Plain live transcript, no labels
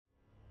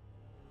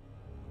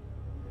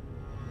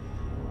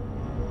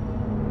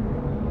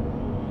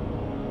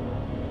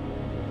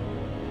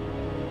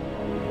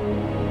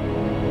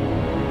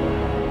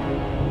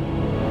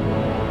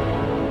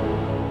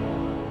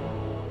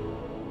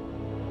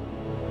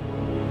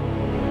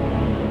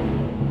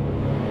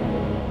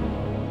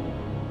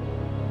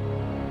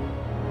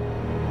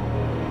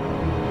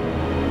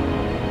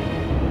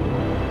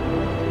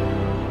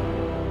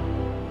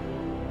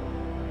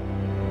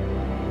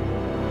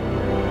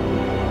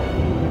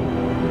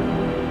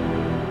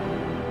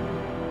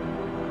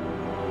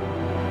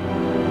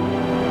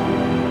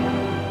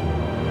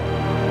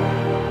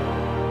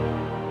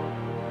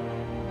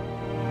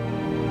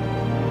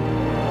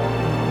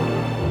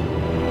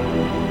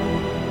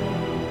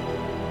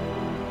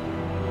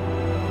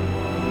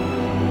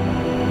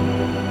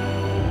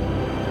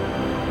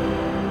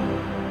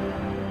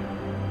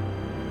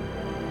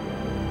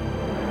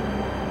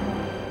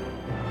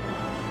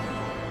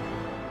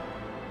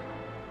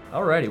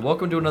Alrighty,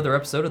 welcome to another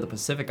episode of the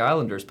Pacific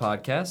Islanders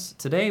podcast.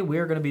 Today we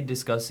are going to be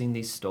discussing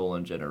the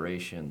Stolen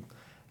Generation.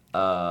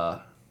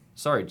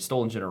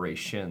 Stolen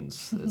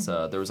Generations.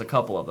 There was a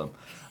couple of them.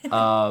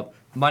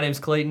 My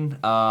name's Clayton.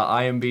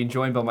 I am being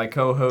joined by my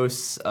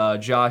co-hosts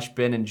Josh,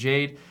 Ben, and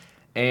Jaide.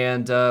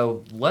 And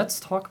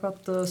let's talk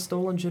about the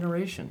Stolen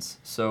Generations.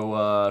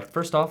 So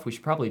first off, we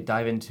should probably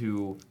dive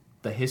into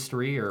the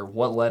history or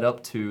what led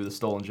up to the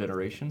Stolen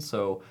Generation.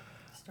 So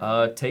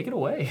take it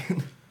away.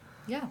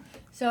 Yeah.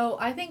 So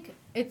I think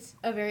it's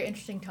a very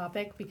interesting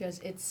topic because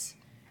it's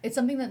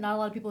something that not a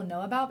lot of people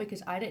know about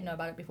because I didn't know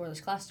about it before this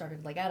class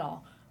started, like, at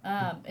all.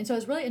 And so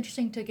it's really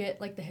interesting to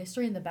get, like, the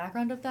history and the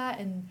background of that.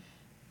 And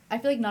I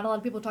feel like not a lot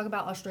of people talk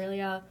about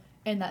Australia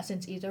in that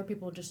sense either.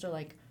 People just are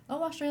like,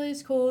 oh,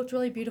 Australia's cool, it's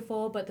really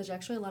beautiful, but there's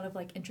actually a lot of,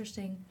 like,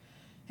 interesting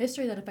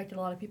history that affected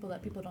a lot of people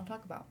that people don't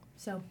talk about.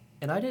 So.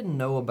 And I didn't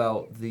know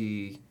about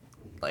the...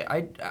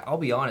 I'll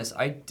be honest,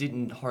 I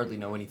didn't hardly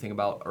know anything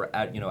about,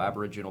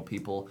 Aboriginal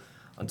people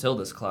until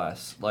this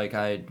class.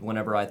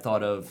 Whenever I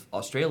thought of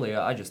Australia,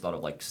 I just thought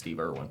of, like, Steve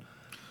Irwin.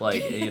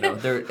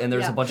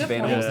 There's a bunch of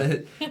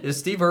animals. There's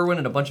Steve Irwin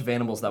and a bunch of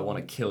animals that want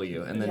to kill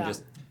you, and then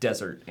just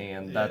desert,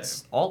 and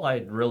that's all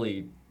I'd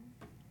really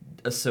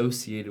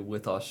associated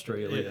with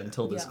Australia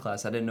until this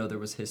class. I didn't know there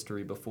was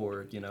history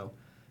before,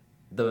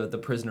 the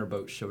prisoner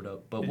boat showed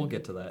up, but we'll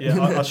get to that. Yeah,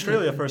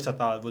 Australia at first I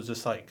thought was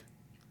just like,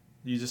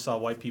 you just saw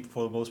white people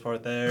for the most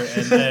part there,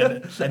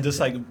 and just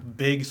like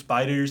big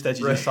spiders that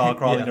you just saw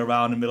crawling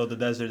around in the middle of the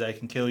desert that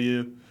can kill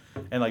you,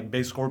 and like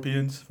big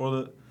scorpions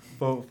for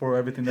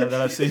everything that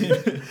I've seen.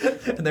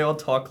 And they all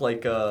talk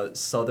like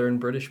Southern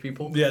British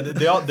people. Yeah,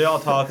 they all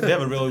talk. They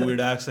have a really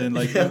weird accent.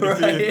 Like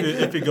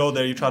if you go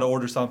there, you try to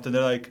order something,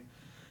 they're like,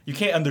 you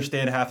can't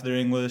understand half their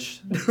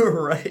English.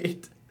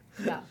 Right.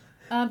 Yeah.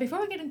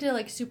 Before we get into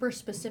like super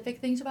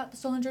specific things about the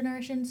Stolen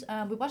Generations,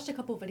 we watched a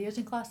couple videos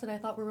in class that I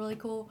thought were really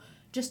cool.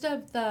 Just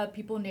of the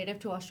people native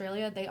to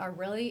Australia, they are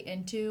really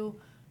into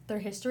their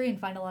history and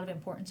find a lot of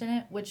importance in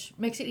it, which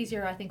makes it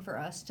easier, I think, for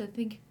us to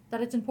think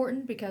that it's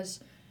important because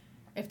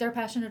if they're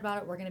passionate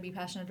about it, we're going to be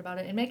passionate about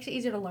it. It makes it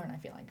easier to learn, I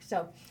feel like.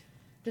 So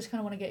just kind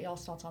of want to get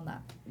y'all's thoughts on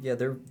that. Yeah,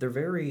 they're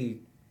very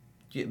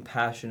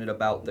passionate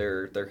about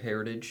their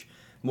heritage,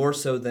 more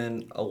so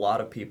than a lot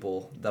of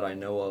people that I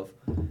know of.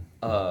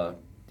 Of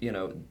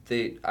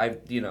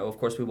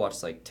course we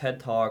watched like TED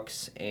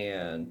Talks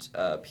and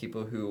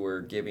people who were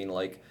giving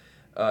like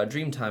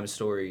Dreamtime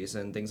stories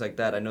and things like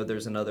that. I know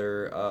there's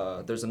another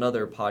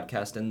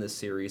podcast in this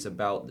series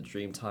about the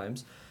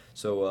Dreamtimes,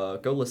 so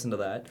go listen to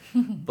that.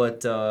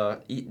 But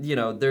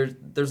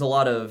there's a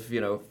lot of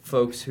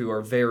folks who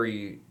are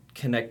very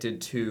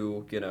connected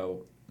to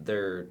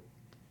their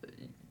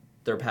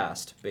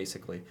past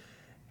basically,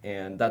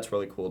 and that's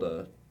really cool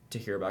to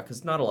hear about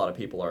because not a lot of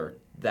people are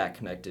that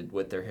connected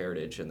with their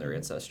heritage and their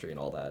ancestry and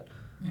all that.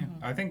 Yeah,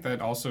 I think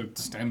that also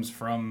stems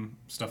from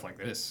stuff like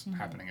this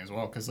happening as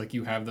well, because like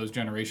you have those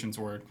generations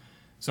where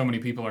so many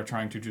people are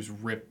trying to just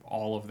rip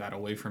all of that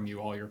away from you,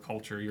 all your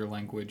culture, your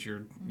language,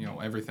 your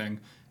everything.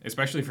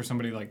 Especially for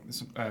somebody like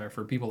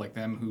for people like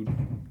them who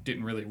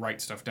didn't really write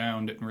stuff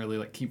down, didn't really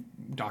like keep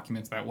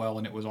documents that well,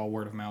 and it was all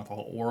word of mouth,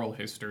 all oral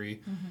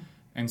history.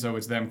 And so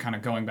it's them kind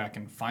of going back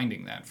and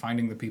finding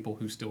the people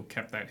who still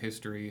kept that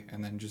history,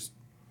 and then just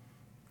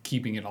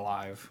keeping it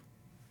alive.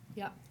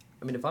 Yeah.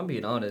 I mean, if I'm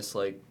being honest,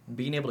 like,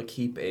 being able to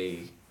keep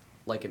an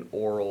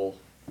oral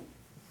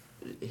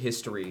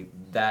history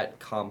that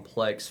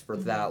complex for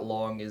that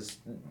long is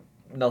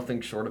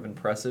nothing short of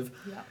impressive.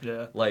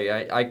 Yeah.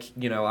 Like,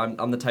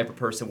 I'm the type of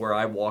person where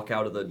I walk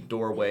out of the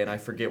doorway and I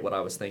forget what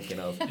I was thinking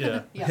of.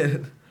 Yeah.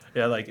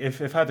 Yeah, like,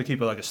 if I had to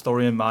keep like a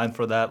story in mind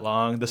for that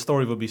long, the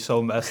story would be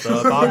so messed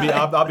up.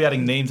 I'll be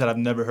adding names that I've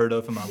never heard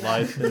of in my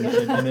life.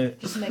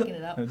 Just making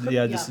it up.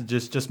 Yeah,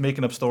 just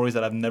making up stories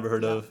that I've never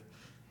heard of.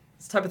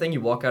 It's the type of thing you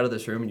walk out of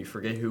this room and you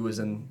forget who was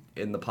in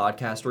the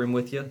podcast room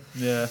with you.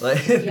 Yeah.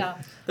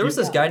 There was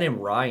this guy named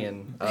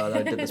Ryan that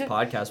I did this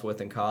podcast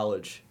with in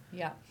college.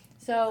 Yeah.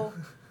 So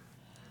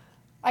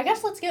I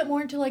guess let's get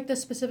more into like the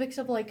specifics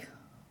of like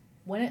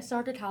when it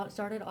started, how it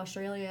started,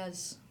 Australia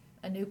as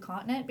a new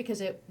continent, because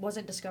it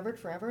wasn't discovered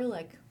forever.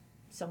 Like,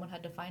 someone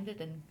had to find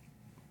it and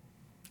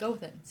go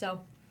with it.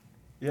 So.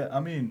 Yeah, I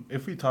mean,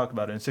 if we talk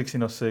about it, in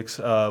 1606,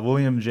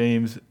 William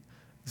James,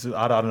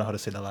 I don't know how to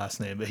say the last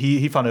name, but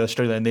he founded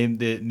Australia and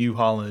named it New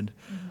Holland.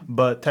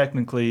 But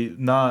technically,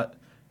 not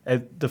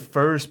the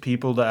first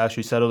people that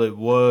actually settled it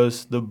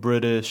was the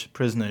British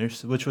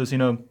prisoners, which was,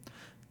 at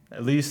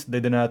least they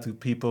didn't have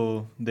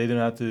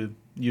to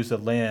use the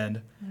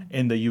land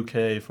in the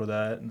UK for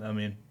that. I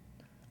mean,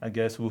 I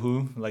guess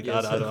woohoo. Like,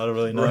 yes. I don't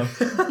really know.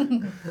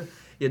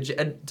 Yeah,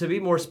 and to be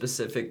more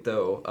specific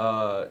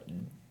though,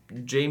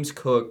 James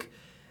Cook,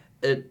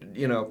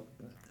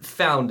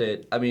 found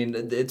it. I mean,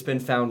 it's been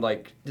found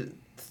like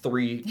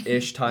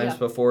 3-ish times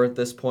before at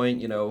this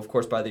point. Of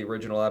course, by the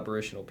original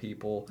Aboriginal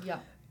people. Yeah.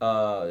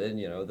 And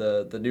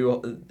the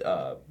new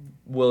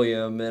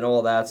William and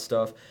all that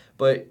stuff.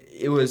 But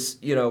it was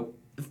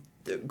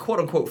quote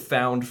unquote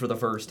found for the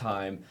first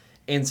time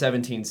in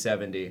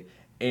 1770,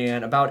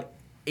 and about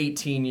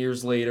 18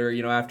 years later,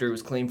 after it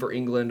was claimed for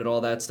England and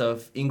all that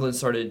stuff, England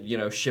started,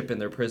 shipping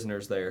their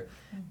prisoners there.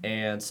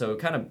 And so it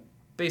kind of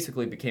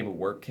basically became a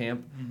work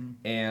camp.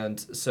 And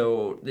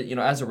so,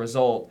 as a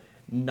result,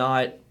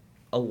 not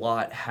a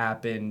lot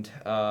happened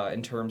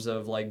in terms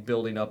of like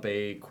building up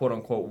a quote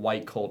unquote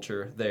white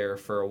culture there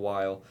for a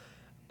while.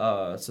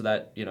 So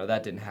that,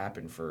 that didn't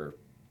happen for,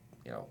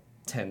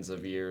 tens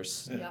of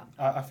years. Yeah.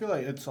 I feel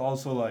like it's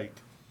also like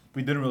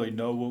we didn't really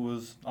know what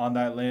was on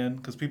that land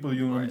because people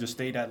usually just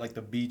stayed at like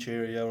the beach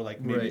area or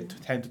like maybe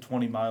 10 to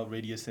 20 mile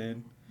radius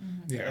in.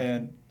 Yeah.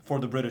 And for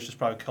the British, it's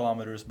probably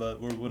kilometers, but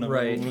we're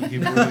gonna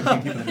keep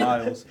the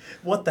miles.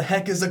 What the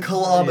heck is a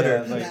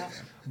kilometer? Yeah,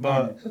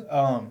 but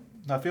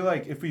I feel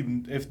like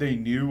if they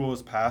knew what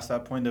was past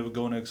that point, they would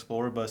go and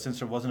explore. But since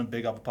there wasn't a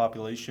big of a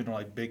population or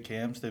like big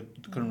camps, they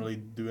couldn't really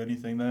do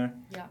anything there.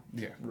 Yeah.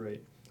 Yeah.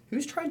 Right.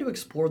 Who's trying to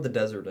explore the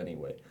desert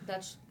anyway?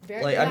 That's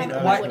very. Like, yeah, I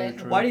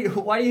mean,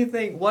 why do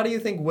you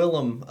think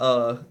Willem,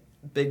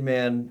 big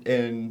man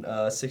in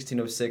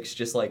 1606,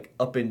 just like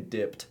up and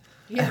dipped?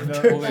 Yeah.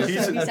 Well, So he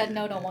he said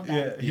no, don't want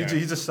that. Yeah,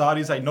 he just saw it.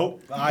 He's like,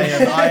 nope, I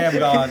am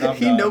gone.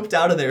 He noped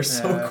out of there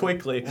so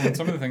quickly. Well, and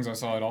some of the things I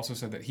saw, it also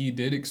said that he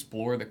did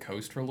explore the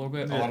coast for a little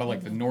bit, a lot of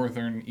like the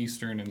northern,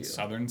 eastern, and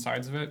southern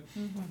sides of it,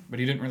 but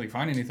he didn't really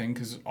find anything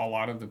because a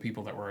lot of the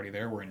people that were already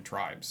there were in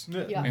tribes.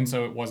 Yeah. And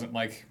so it wasn't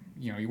like,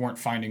 you weren't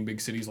finding big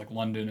cities like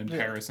London and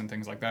Paris and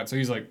things like that. So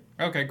he's like,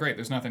 okay, great,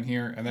 there's nothing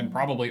here. And then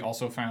probably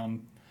also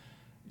found,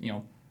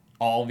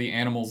 all the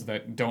animals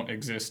that don't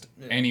exist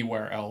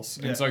anywhere else.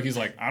 And so he's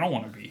like, I don't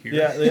want to be here.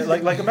 Yeah,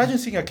 like imagine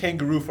seeing a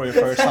kangaroo for your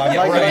first time.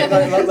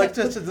 Like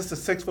just a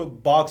 6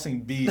 foot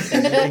boxing beast.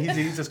 And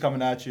he's just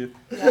coming at you.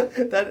 Yeah.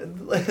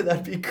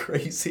 That'd be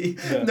crazy.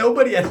 Yeah.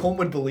 Nobody at home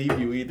would believe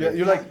you either. Yeah,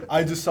 you're like,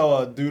 I just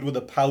saw a dude with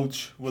a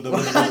pouch with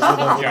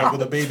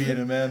a baby in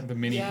it, man. The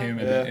mini him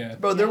in Yeah. it, yeah.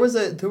 Bro, there was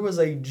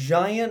a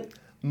giant,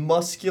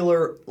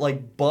 muscular,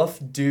 like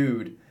buff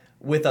dude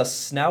with a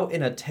snout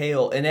and a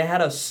tail, and it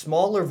had a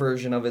smaller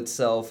version of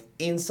itself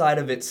inside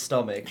of its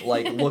stomach,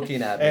 like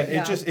looking at And me.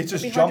 it's just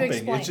It'd be hard to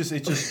jumping. explain.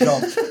 It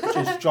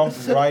just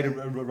jumped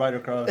right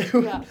across.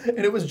 Yeah. And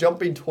it was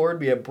jumping toward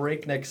me at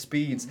breakneck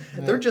speeds.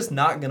 They're just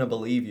not gonna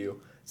believe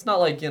you. It's not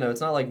like it's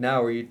not like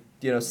now where you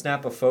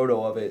snap a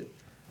photo of it.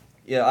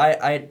 Yeah,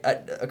 I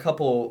a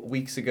couple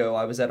weeks ago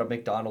I was at a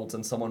McDonald's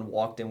and someone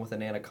walked in with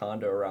an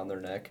anaconda around their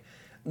neck.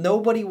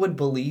 Nobody would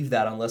believe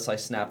that unless I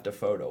snapped a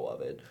photo of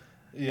it.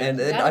 Yeah.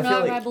 And I don't I know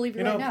feel if I like believe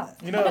you right now.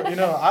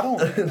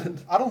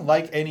 I don't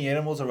like any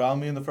animals around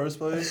me in the first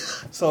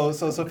place. So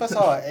if I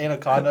saw an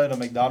anaconda at a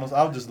McDonald's,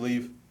 I would just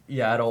leave.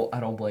 yeah, I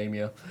don't blame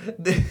you.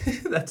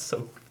 That's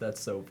so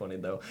funny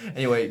though.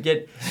 Anyway,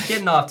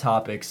 getting off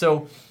topic.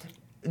 So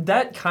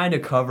that kind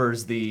of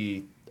covers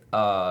the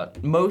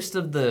most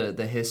of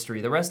the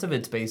history. The rest of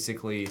it's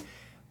basically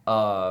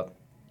The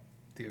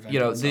event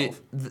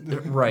itself.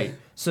 right.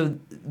 So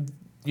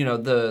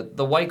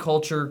the white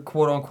culture,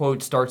 quote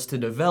unquote, starts to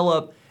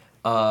develop,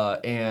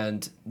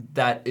 and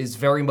that is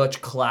very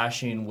much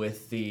clashing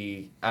with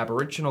the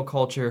Aboriginal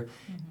culture,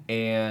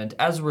 and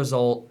as a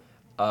result,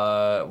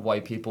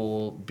 white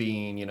people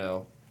being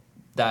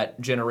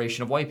that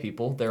generation of white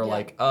people, they're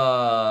like,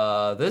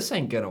 this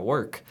ain't gonna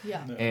work.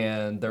 Yeah.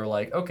 And they're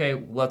like, okay,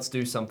 let's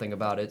do something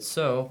about it.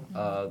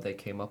 So they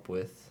came up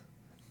with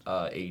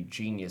a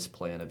genius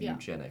plan of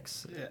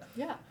eugenics.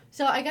 Yeah.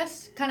 So I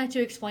guess kind of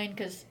to explain,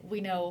 because we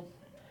know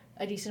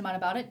a decent amount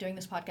about it doing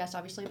this podcast,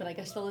 obviously, but I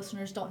guess the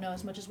listeners don't know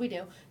as much as we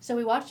do. So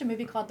we watched a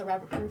movie called The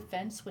Rabbit-Proof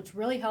Fence, which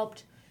really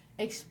helped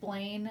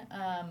explain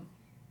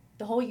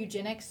the whole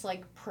eugenics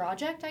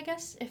project, I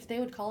guess, if they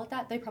would call it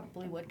that. They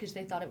probably would, because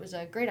they thought it was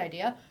a great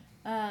idea.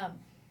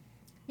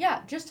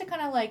 Just to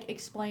kind of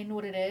explain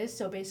what it is.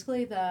 So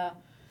basically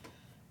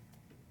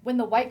when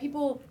the white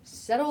people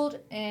settled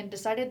and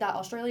decided that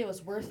Australia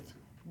was worth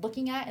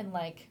looking at and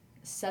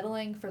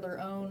settling for their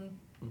own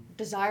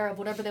desire of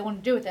whatever they wanted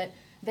to do with it,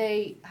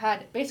 they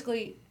had they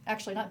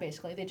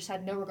just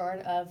had no regard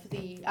of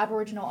the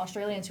Aboriginal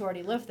Australians who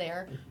already lived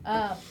there.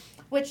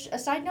 Which, a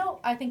side note,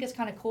 I think is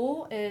kind of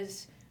cool,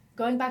 is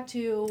going back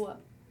to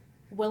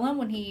Willem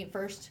when he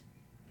first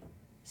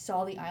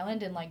saw the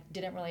island and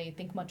didn't really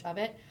think much of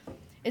it.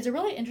 It's a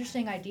really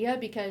interesting idea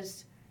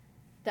because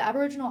the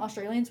Aboriginal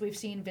Australians we've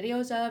seen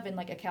videos of and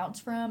accounts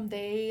from,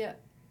 they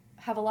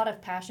have a lot of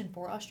passion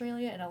for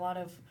Australia and a lot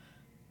of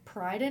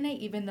pride in it,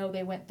 even though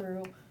they went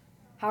through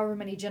however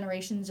many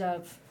generations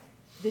of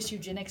this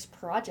eugenics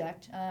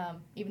project.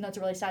 Even though it's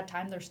a really sad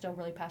time, they're still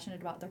really passionate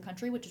about their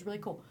country, which is really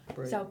cool.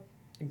 Right. So,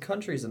 and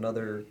country is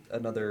another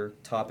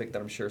topic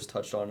that I'm sure is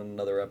touched on in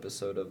another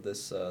episode of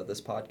this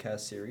podcast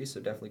series. So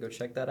definitely go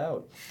check that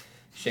out.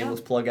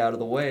 Shameless plug out of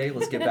the way.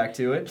 Let's get back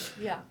to it.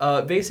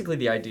 Yeah. Basically,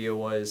 the idea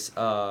was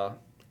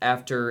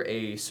after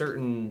a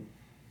certain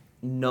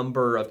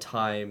number of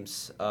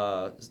times,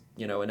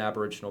 an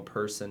Aboriginal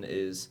person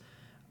is,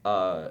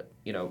 I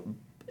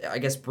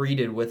guess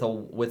breeded with a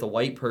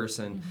white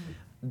person,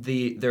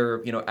 their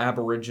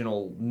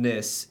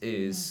Aboriginalness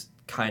is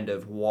kind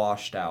of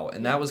washed out,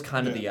 and that was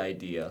kind of the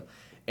idea.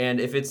 And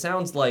if it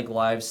sounds like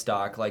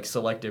livestock, like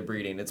selective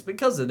breeding, it's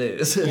because it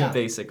is, Yeah.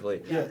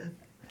 basically. Yeah.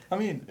 I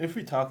mean, if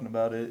we're talking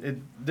about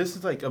it, this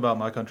is like about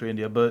my country,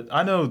 India, but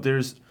I know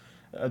there's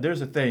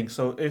a thing.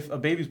 So if a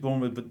baby's born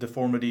with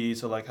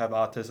deformities or like have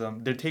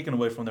autism, they're taken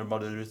away from their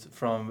mothers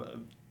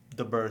from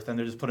the birth, and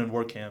they're just put in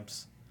work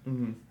camps.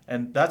 Mm-hmm.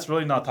 And that's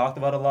really not talked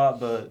about a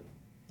lot, but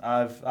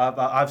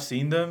I've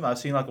seen them. I've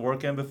seen like a work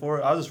camp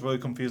before. I was just really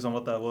confused on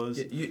what that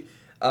was.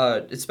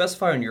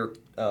 Specify on your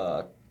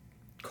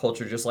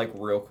culture just like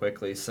real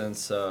quickly,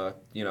 since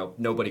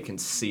nobody can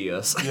see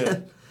us. Yeah.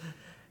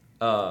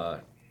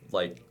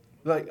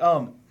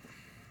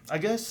 I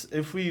guess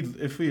if we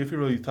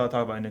really talk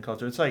about Indian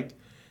culture, it's like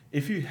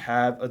if you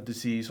have a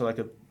disease, or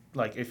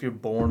like if you're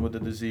born with a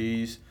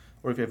disease,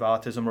 or if you have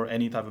autism or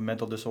any type of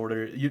mental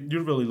disorder,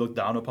 you're really looked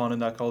down upon in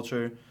that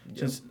culture.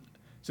 Yep.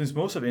 Since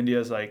most of India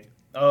is like,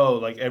 oh,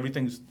 like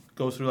everything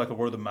goes through like a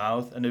word of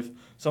mouth, and if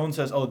someone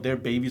says, oh, their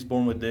baby's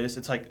born with this,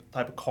 it's like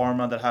type of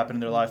karma that happened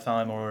in their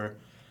lifetime, or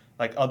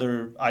like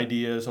other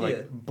ideas, or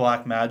like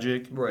black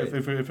magic. Right.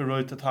 If we're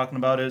really talking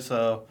about it,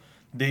 so.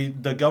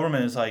 The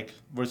government is like,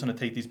 we're just going to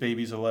take these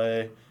babies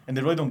away, and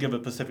they really don't give a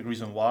specific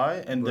reason why,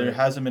 and there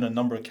hasn't been a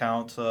number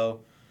count, so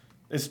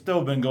it's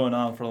still been going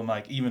on from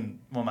like even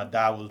when my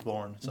dad was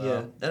born. So.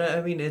 Yeah, and I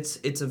mean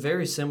it's a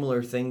very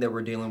similar thing that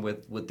we're dealing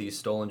with these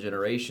stolen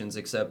generations,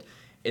 except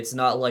it's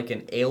not like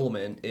an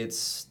ailment,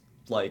 it's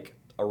like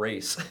a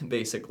race,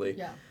 basically.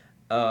 Yeah.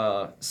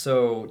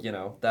 So,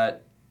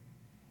 that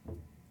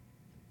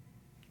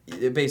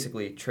it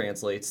basically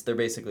translates, they're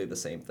basically the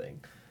same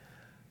thing.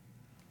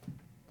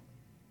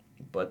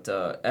 But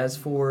as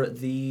for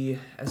the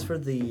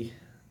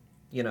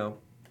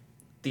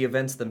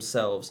events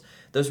themselves,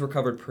 those were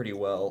covered pretty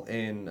well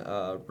in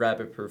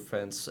Rabbit Proof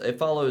Fence. It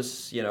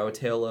follows, a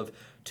tale of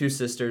two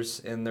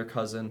sisters and their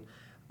cousin.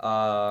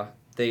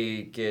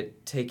 They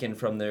get taken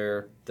from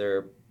their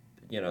the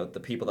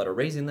people that are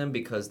raising them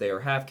because they are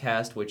half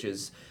caste, which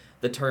is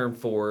the term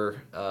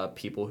for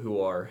people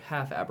who are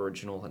half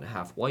Aboriginal and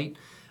half white.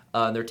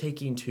 They're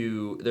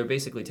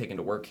basically taken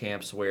to work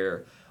camps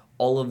where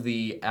all of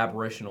the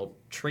Aboriginal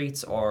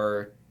traits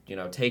are,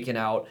 taken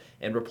out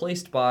and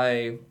replaced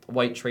by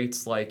white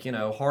traits like,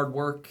 hard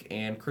work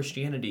and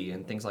Christianity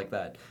and things like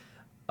that.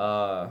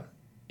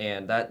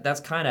 And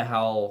that's kind of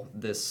how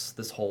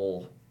this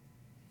whole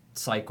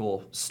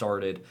cycle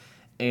started.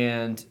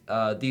 And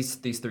these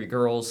three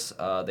girls,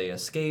 they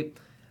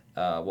escape.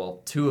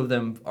 Two of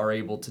them are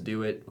able to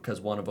do it because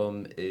one of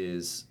them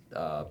is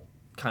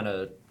kind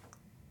of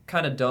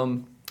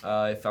dumb,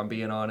 if I'm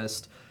being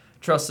honest.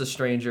 Trusts a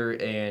stranger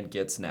and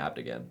gets nabbed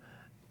again.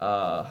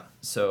 It's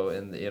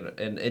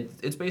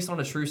based on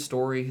a true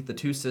story. The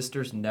two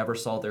sisters never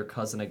saw their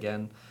cousin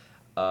again,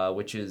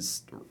 which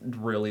is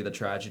really the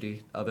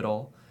tragedy of it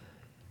all.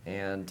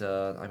 And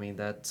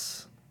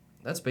that's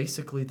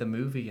basically the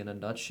movie in a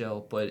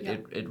nutshell. But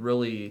it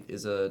really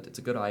is it's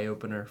a good eye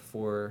opener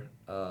for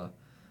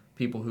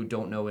people who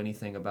don't know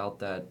anything about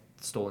that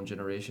stolen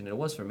generation. It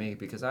was for me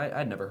because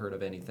I'd never heard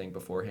of anything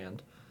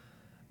beforehand.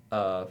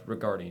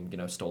 Regarding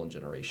stolen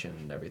generation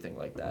and everything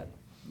like that.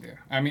 Yeah,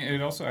 I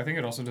mean, I think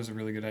it also does a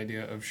really good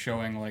idea of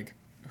showing like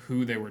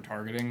who they were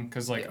targeting,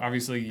 because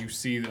obviously you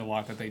see a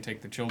lot that they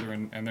take the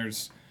children, and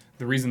there's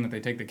the reason that they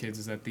take the kids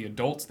is that the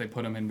adults, they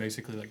put them in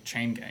basically like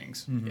chain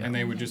gangs, and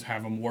they would just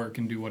have them work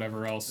and do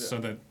whatever else so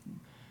that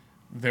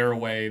they're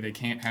away, they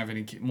can't have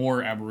any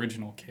more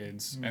Aboriginal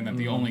kids, and that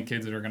the only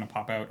kids that are going to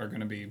pop out are going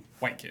to be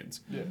white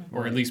kids,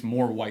 or at least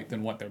more white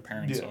than what their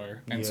parents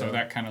are, and so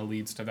that kind of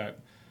leads to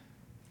that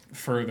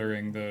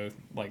furthering the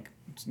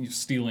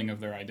stealing of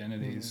their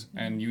identities.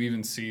 And you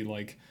even see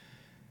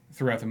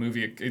throughout the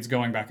movie it's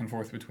going back and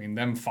forth between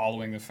them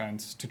following the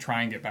fence to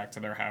try and get back to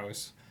their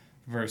house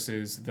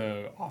versus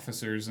the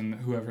officers and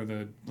whoever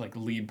the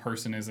lead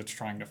person is that's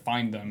trying to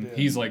find them.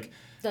 He's like,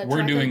 The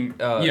we're tracker? doing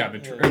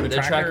the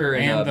tracker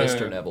and the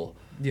Mr. Neville.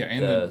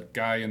 The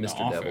guy in Mr.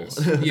 the office.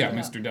 Devils.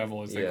 Mr.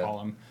 Devil as they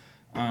call him.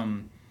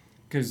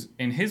 Because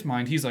in his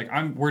mind, he's like,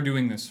 we're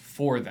doing this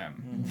for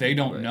them. They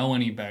don't know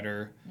any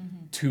better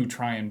to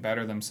try and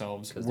better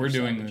themselves. We're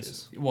doing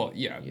savages. this. Well,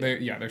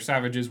 they're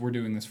savages. We're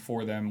doing this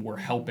for them. We're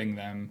helping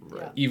them.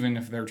 Right. Even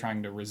if they're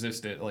trying to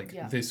resist it,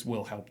 this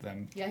will help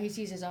them. Yeah, he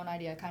sees his own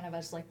idea kind of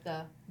as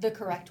the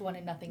correct one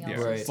and nothing else.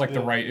 Yeah, Right. it's like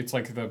it's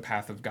like the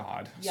path of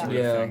God sort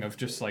of thing of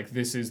just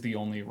this is the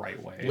only right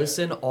way.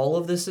 Listen, all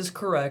of this is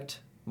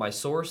correct. My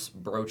source,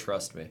 bro,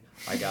 trust me.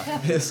 I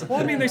got this. Well,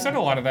 I mean, they said a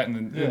lot of that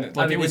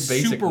it was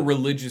it's super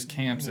religious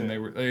camps, and they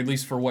were, at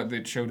least for what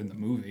it showed in the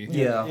movie.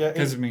 Yeah.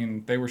 Because,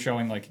 they were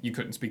showing, you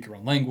couldn't speak your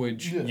own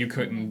language, you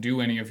couldn't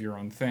do any of your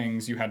own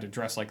things, you had to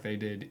dress like they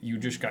did, you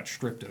just got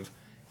stripped of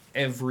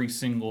every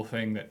single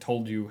thing that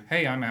told you,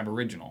 hey, I'm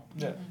Aboriginal.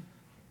 Yeah.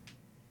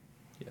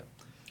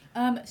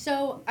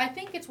 So I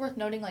think it's worth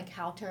noting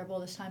how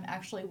terrible this time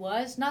actually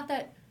was. Not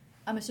that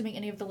I'm assuming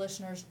any of the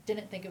listeners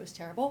didn't think it was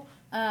terrible.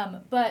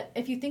 But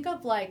if you think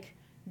of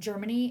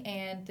Germany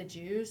and the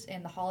Jews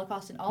and the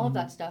Holocaust and all of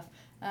that stuff,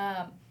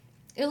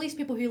 at least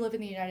people who live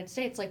in the United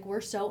States, like,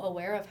 we're so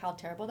aware of how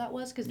terrible that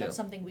was because that's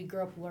something we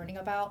grew up learning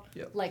about,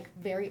 like,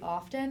 very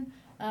often.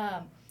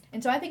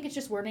 And so I think it's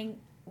just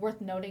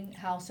worth noting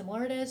how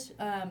similar it is.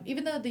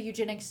 Even though the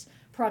eugenics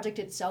project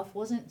itself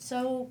wasn't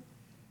so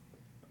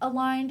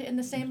aligned in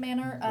the same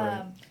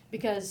manner,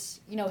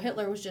 because, you know,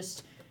 Hitler was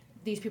just,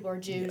 these people are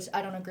Jews,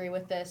 I don't agree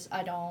with this,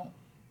 I don't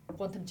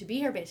want them to be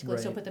here, basically,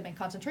 so put them in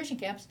concentration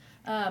camps.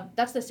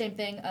 That's the same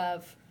thing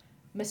of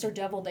Mr.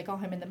 Devil, they call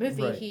him in the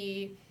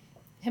movie.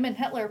 Him and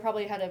Hitler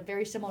probably had a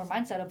very similar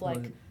mindset of,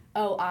 like,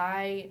 oh,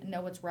 I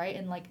know what's right,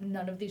 and, like,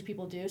 none of these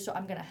people do, so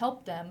I'm going to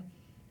help them,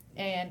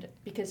 and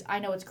because I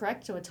know it's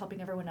correct, so it's helping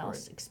everyone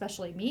else,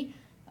 especially me,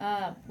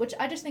 which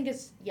I just think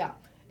is,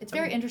 it's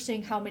very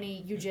interesting how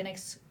many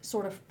eugenics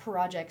sort of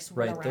projects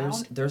went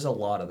around. There's a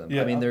lot of them.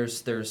 I mean,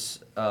 there's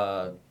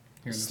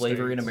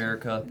slavery in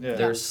America.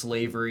 There's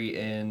slavery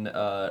in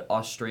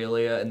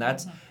Australia, and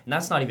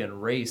that's not even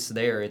race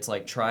there. It's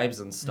like tribes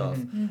and stuff.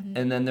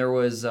 And then there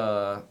was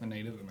the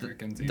Native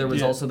Americans. There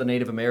was also the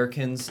Native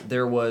Americans.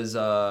 There was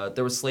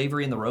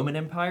slavery in the Roman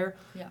Empire.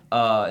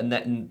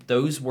 And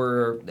those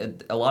were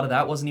a lot of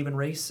that wasn't even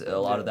race. A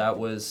lot of that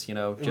was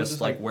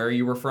just like where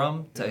you were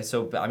from.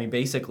 So I mean,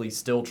 basically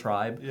still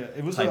tribe. Yeah,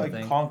 it was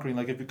like conquering.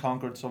 Like if you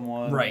conquered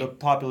someone, the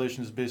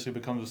population is basically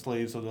becomes the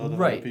slaves of the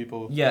other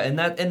people. Yeah, and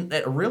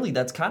that really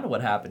that's kind of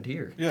what happened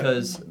here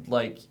because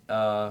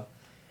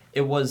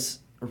it was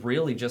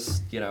really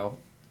just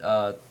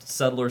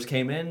settlers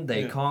came in,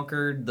 they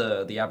conquered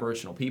the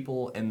Aboriginal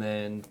people, and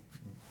then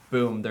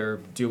boom, they're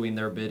doing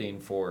their bidding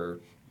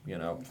for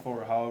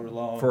however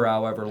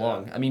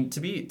long. I mean, to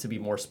be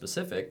more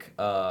specific,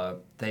 they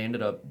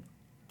ended up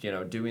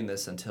doing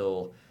this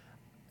until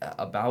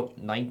about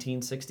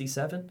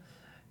 1967.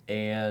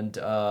 And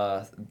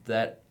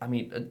that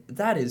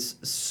is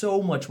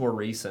so much more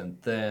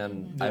recent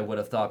than I would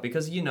have thought,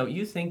 because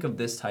you think of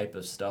this type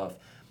of stuff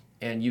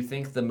and you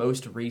think the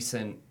most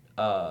recent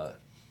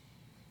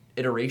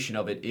iteration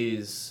of it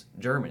is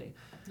Germany.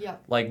 Yeah.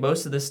 Like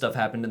most of this stuff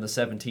happened in the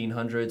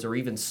 1700s or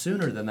even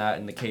sooner than that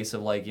in the case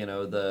of like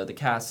the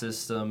caste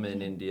system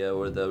in India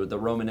or the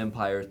Roman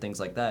Empire, things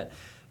like that.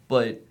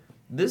 But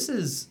this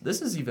is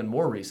even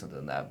more recent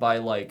than that by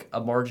like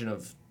a margin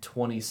of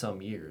 20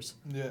 some years.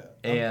 Yeah.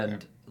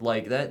 And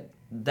like that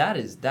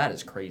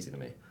is crazy to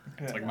me.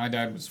 It's like my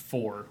dad was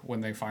 4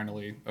 when they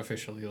finally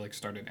officially like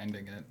started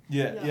ending it.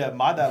 Yeah.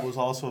 My dad was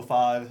also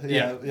 5.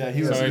 Yeah.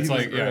 He was. So it's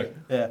like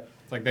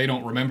It's like they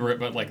don't remember it,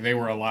 but like they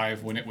were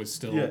alive when it was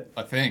still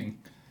a thing.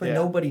 But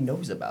nobody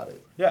knows about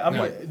it. Yeah, I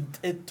mean,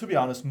 to be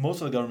honest,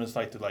 most of the governments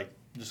like to like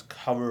just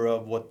cover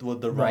up what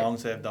the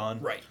wrongs they have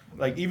done. Right.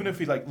 Like even if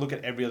we like look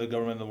at every other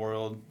government in the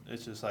world,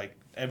 it's just like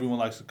everyone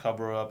likes to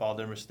cover up all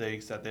their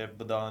mistakes that they've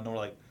done, or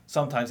like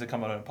sometimes they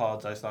come out and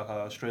apologize, like how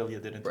Australia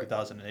did in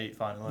 2008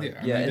 finally.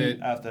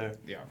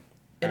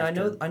 And I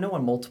know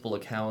on multiple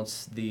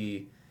accounts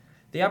the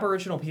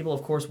Aboriginal people,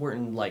 of course,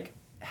 weren't like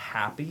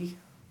happy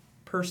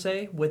per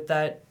se with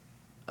that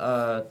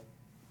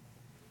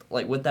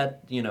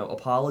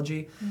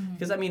apology,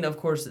 because I mean, of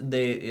course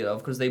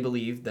they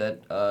believe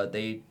that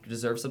they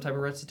deserve some type of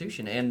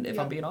restitution, and if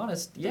I'm being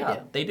honest,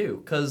 they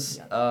do, because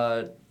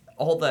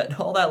all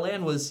that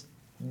land was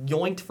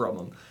yoinked from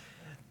them,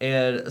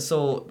 and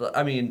so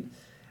I mean,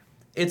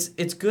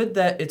 it's good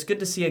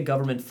to see a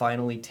government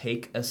finally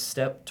take a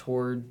step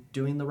toward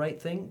doing the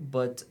right thing,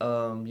 but it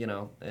kind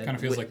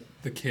of feels like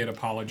the kid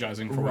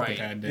apologizing for what the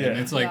dad did, and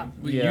it's like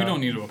you don't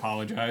need to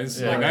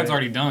apologize, like that's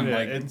already done,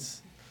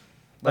 it's.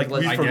 Like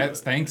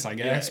thanks, I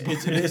guess.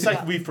 It's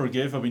like we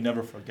forgive, but we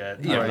never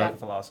forget. That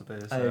philosophy.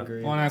 So. I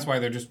agree. Well, and that's why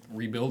they're just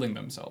rebuilding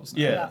themselves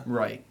now. Yeah.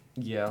 Right.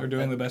 Yeah. They're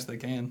doing the best they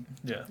can.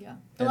 Yeah.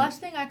 The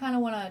last thing I kind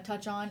of want to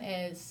touch on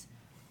is,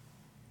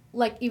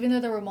 like, even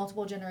though there were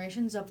multiple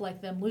generations of,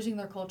 like, them losing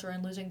their culture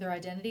and losing their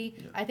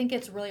identity, I think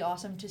it's really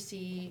awesome to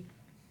see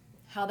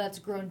how that's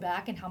grown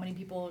back and how many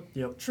people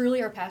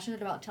truly are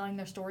passionate about telling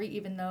their story,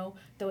 even though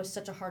there was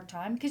such a hard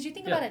time. Because you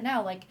think about it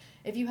now, like,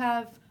 if you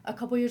have a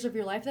couple years of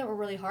your life that were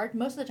really hard,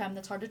 most of the time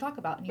that's hard to talk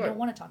about, and you don't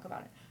want to talk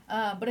about it.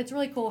 But it's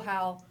really cool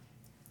how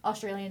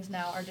Australians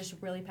now are just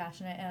really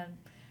passionate and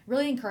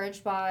really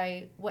encouraged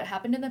by what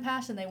happened in the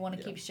past, and they want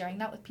to keep sharing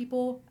that with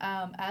people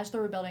as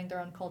they're rebuilding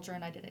their own culture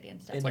and identity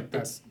and stuff. It's like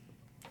that's.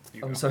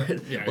 I'm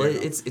sorry.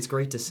 It's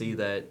great to see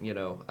that,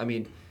 I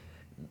mean,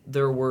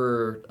 there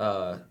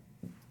were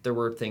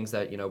things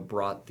that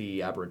brought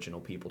the Aboriginal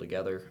people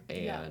together,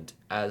 and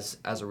as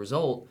a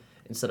result,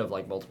 instead of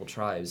like multiple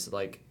tribes,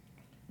 like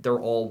they're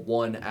all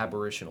one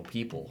Aboriginal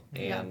people,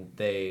 and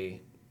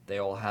they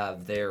all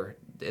have their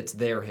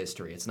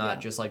history. It's not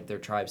just like their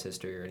tribe's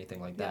history or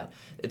anything like that.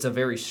 It's a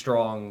very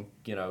strong,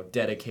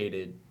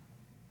 dedicated,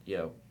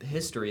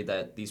 history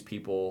that these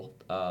people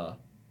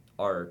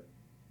are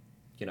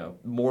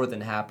more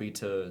than happy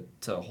to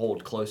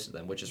hold close to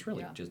them, which is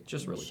really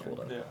just really cool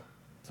to. Yeah.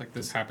 It's like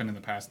this happened in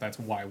the past. That's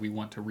why we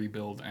want to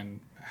rebuild and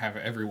have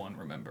everyone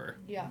remember.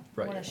 Yeah.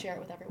 Right. Want to share it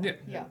with everyone.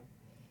 Yeah.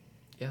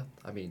 Yeah.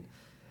 I mean,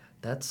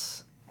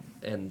 that's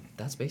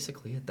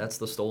basically it. That's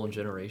the Stolen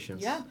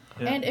Generations. Yeah.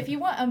 And if you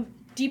want,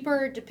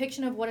 deeper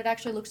depiction of what it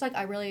actually looks like,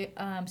 I really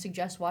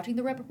suggest watching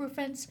The Rip-Proof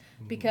Fence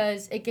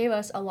because it gave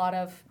us a lot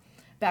of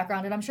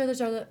background. And I'm sure there's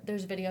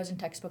videos and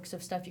textbooks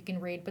of stuff you can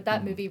read, but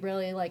that movie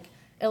really like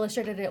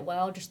illustrated it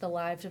well, just the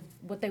lives of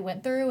what they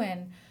went through.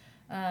 And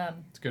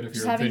it's good if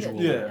just you're a having visual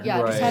the, learner. yeah,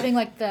 Right. just having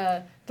like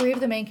the 3 of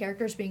the main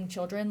characters being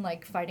children,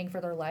 like fighting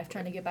for their life,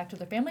 trying to get back to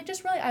their family,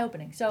 just really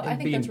eye-opening. So I And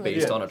think being that's really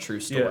based good. on a true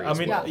story. Yeah, I as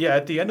mean, well.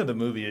 at the end of the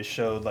movie, it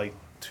showed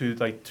to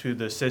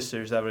the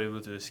sisters that were able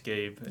to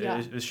escape.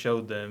 Yeah. It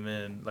showed them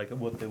and like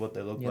what they looked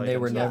Yeah, like. they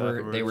were and stuff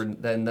never. They were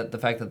afterwards. then the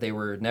fact that they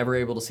were never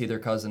able to see their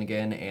cousin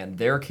again, and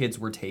their kids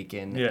were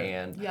taken, Yeah.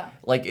 and Yeah.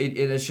 like it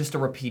is just a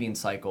repeating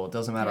cycle. It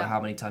doesn't matter Yeah. how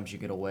many times you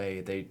get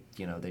away. They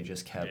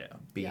just kept Yeah.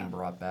 being Yeah.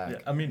 brought back. Yeah,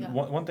 I mean, Yeah.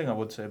 one thing I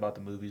would say about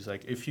the movies,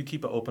 like if you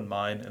keep an open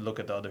mind and look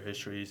at the other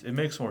histories, it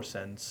makes more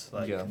sense.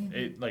 Like Yeah.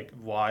 like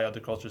why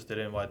other cultures did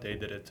it and why they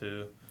did it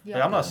too. Yeah.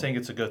 Like, I'm not Yeah. saying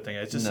it's a good thing.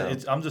 It's just No.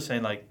 I'm just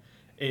saying like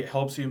it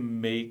helps you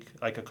make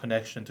like a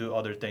connection to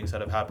other things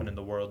that have happened in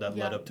the world that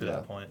led Yeah. up to Yeah.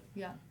 that point.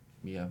 Yeah.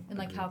 Yeah, And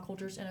like agreed. how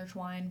cultures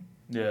intertwine,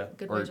 Yeah.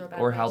 good or ways or bad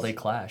or ways. how they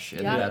clash,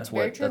 and Yeah, that's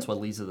very what true. that's what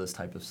leads to this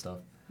type of stuff.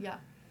 Yeah.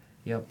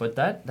 Yeah, but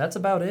that's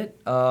about it.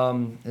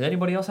 Did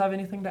anybody else have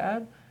anything to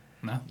add?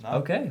 No,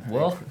 Okay,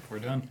 well, we're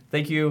done.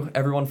 thank you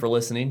everyone for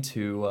listening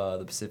to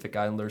the Pacific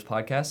Islanders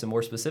podcast, and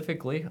more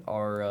specifically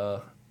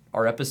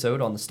our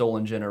episode on the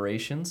Stolen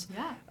Generations.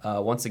 Yeah.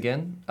 Once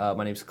again,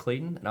 my name's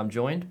Clayton, and I'm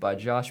joined by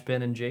Josh,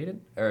 Ben, and Jade,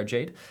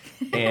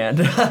 and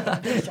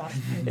Good job.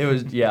 it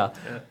was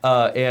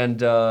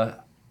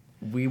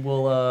we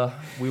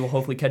will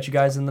hopefully catch you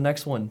guys in the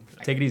next one.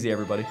 Take it easy,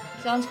 everybody.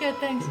 Sounds good.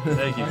 Thanks.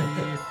 Thank you.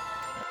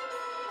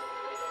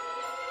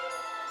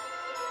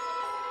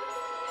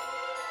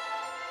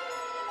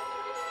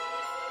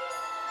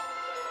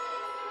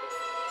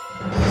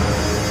 Bye.